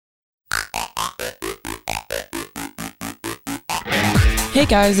Hey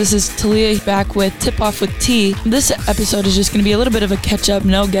guys, this is Tahlia back with Tip Off with T. This episode is just going to be a little bit of a catch-up,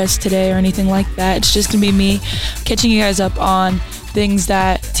 no guest today or anything like that. It's just going to be me catching you guys up on things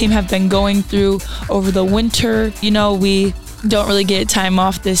that team have been going through over the winter. You know, we don't really get time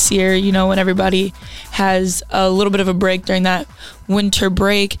off this year, you know, when everybody has a little bit of a break during that winter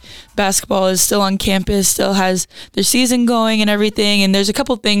break. Basketball is still on campus, still has their season going and everything, and there's a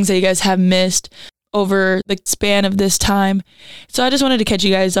couple things that you guys have missed over the span of this time. So I just wanted to catch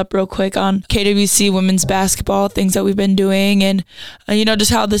you guys up real quick on KWC women's basketball, things that we've been doing, and just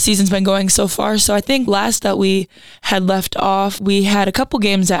how the season's been going so far. So I think last that we had left off, we had a couple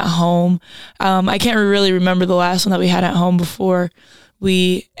games at home. I can't really remember the last one that we had at home before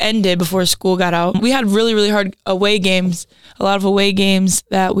school got out. We had really, really hard away games, a lot of away games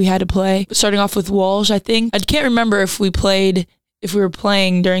that we had to play. Starting off with Walsh, I think. I can't remember if we were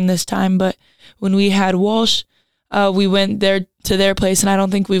playing during this time, but when we had Walsh, we went there to their place, and I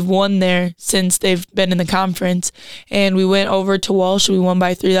don't think we've won there since they've been in the conference. And we went over to Walsh. We won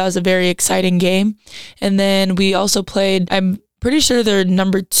by 3. That was a very exciting game. And then we also played, I'm pretty sure they're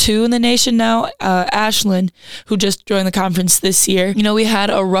number 2 in the nation now, Ashland, who just joined the conference this year. You know, we had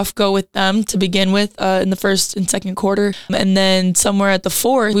a rough go with them to begin with in the first and second quarter. And then somewhere at the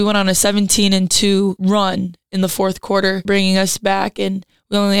fourth, we went on a 17-2 run in the fourth quarter, bringing us back, and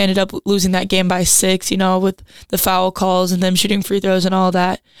we only ended up losing that game by 6, with the foul calls and them shooting free throws and all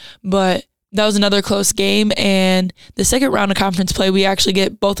that. But that was another close game. And the second round of conference play, we actually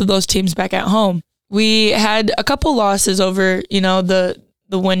get both of those teams back at home. We had a couple losses over, the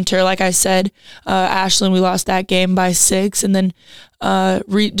winter. Like I said, Ashland, we lost that game by 6. And then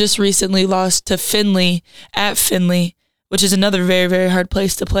just recently lost to Findlay at Findlay, which is another very, very hard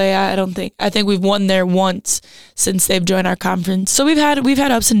place to play at. I think we've won there once since they've joined our conference. So we've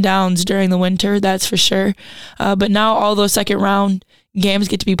had ups and downs during the winter, that's for sure. But now all those second round games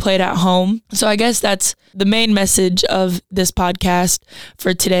get to be played at home. So I guess that's the main message of this podcast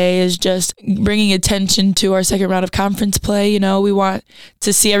for today, is just bringing attention to our second round of conference play. We want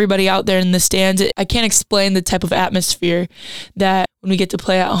to see everybody out there in the stands. I can't explain the type of atmosphere that when we get to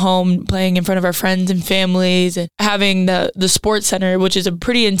play at home, playing in front of our friends and families, and having the sports center, which is a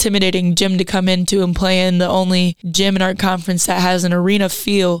pretty intimidating gym to come into and play in, the only gym in our conference that has an arena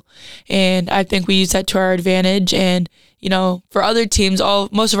feel. And I think we use that to our advantage. And for other teams,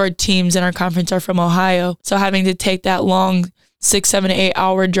 most of our teams in our conference are from Ohio. So having to take that long 6, 7, 8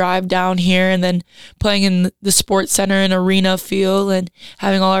 hour drive down here and then playing in the sports center and arena feel and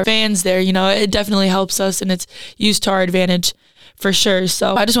having all our fans there, it definitely helps us, and it's used to our advantage for sure.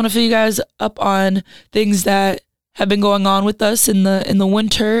 So I just want to fill you guys up on things that have been going on with us in the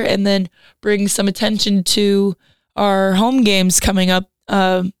winter, and then bring some attention to our home games coming up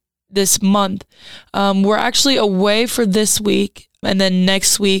this month. We're actually away for this week, and then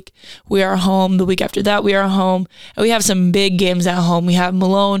next week we are home. The week after that we are home, and we have some big games at home. We have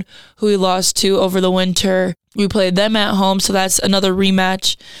Malone, who we lost to over the winter. We played them at home, so that's another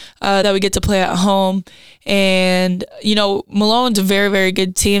rematch that we get to play at home. And Malone's a very, very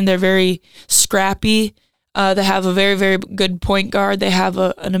good team. They're very scrappy. They have a very, very good point guard. They have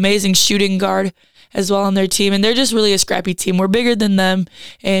an amazing shooting guard as well on their team, and they're just really a scrappy team. We're bigger than them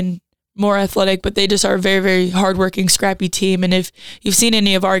and more athletic, but they just are a very, very hardworking, scrappy team. And if you've seen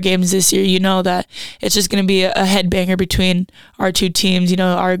any of our games this year, you know that it's just going to be a headbanger between our two teams,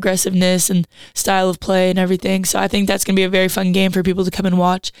 our aggressiveness and style of play and everything. So I think that's going to be a very fun game for people to come and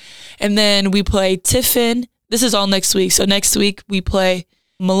watch. And then we play Tiffin. This is all next week. So next week we play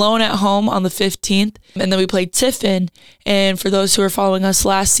Malone at home on the 15th, and then we played Tiffin. And for those who are following us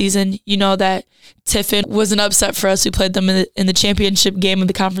last season, you know that Tiffin was an upset for us. We played them in the championship game of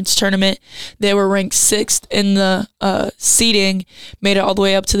the conference tournament. They were ranked 6th in the seeding, made it all the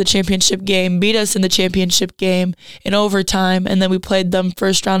way up to the championship game, beat us in the championship game in overtime, and then we played them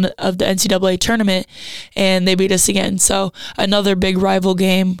first round of the NCAA tournament, and they beat us again. So another big rival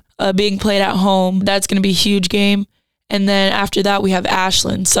game being played at home. That's going to be a huge game. And then after that, we have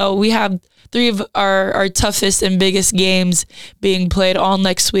Ashland. So we have 3 of our toughest and biggest games being played all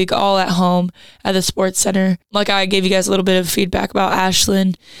next week, all at home at the Sports Center. Like I gave you guys a little bit of feedback about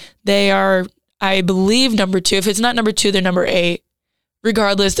Ashland. They are, I believe, number 2. If it's not number 2, they're number 8.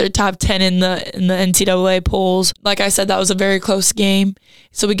 Regardless, they're top 10 in the NCAA polls. Like I said, that was a very close game.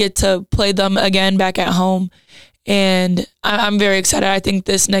 So we get to play them again back at home. And I'm very excited. I think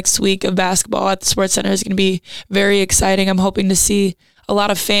this next week of basketball at the Sports Center is going to be very exciting. I'm hoping to see a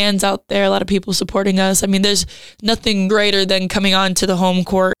lot of fans out there, a lot of people supporting us. I mean, there's nothing greater than coming onto the home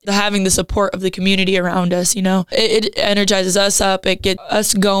court, having the support of the community around us, It energizes us up. It gets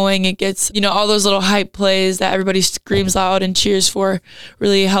us going. It gets, all those little hype plays that everybody screams loud and cheers for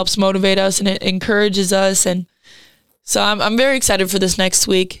really helps motivate us, and it encourages us. And so I'm very excited for this next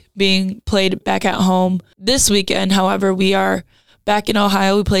week being played back at home. This weekend, however, we are back in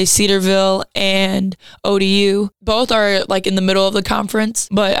Ohio. We play Cedarville and ODU. Both are like in the middle of the conference.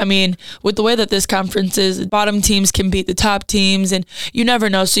 But I mean, with the way that this conference is, bottom teams can beat the top teams, and you never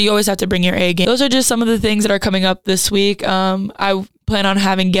know. So you always have to bring your A game. Those are just some of the things that are coming up this week. I plan on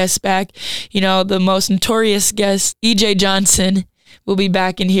having guests back. The most notorious guest, EJ Johnson, will be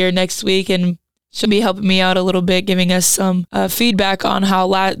back in here next week, and she'll be helping me out a little bit, giving us some feedback on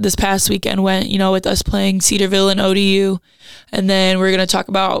how this past weekend went, with us playing Cedarville and ODU. And then we're going to talk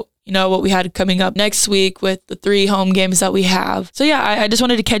about, what we had coming up next week with the 3 home games that we have. So yeah, I just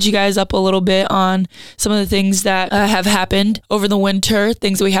wanted to catch you guys up a little bit on some of the things that have happened over the winter,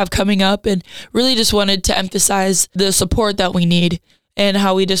 things that we have coming up, and really just wanted to emphasize the support that we need, and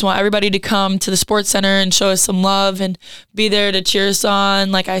how we just want everybody to come to the Sports Center and show us some love and be there to cheer us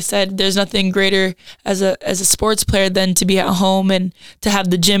on. Like I said, there's nothing greater as a sports player than to be at home and to have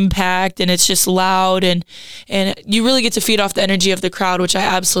the gym packed and it's just loud, and you really get to feed off the energy of the crowd, which I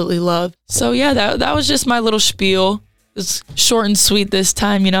absolutely love. So yeah, that was just my little spiel. It's short and sweet this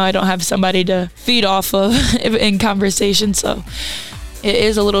time. I don't have somebody to feed off of in conversation, so it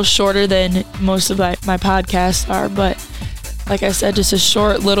is a little shorter than most of my podcasts are, but like I said, just a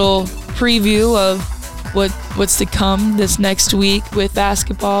short little preview of what's to come this next week with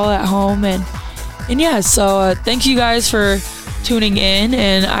basketball at home. And yeah, so thank you guys for tuning in,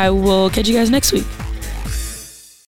 and I will catch you guys next week.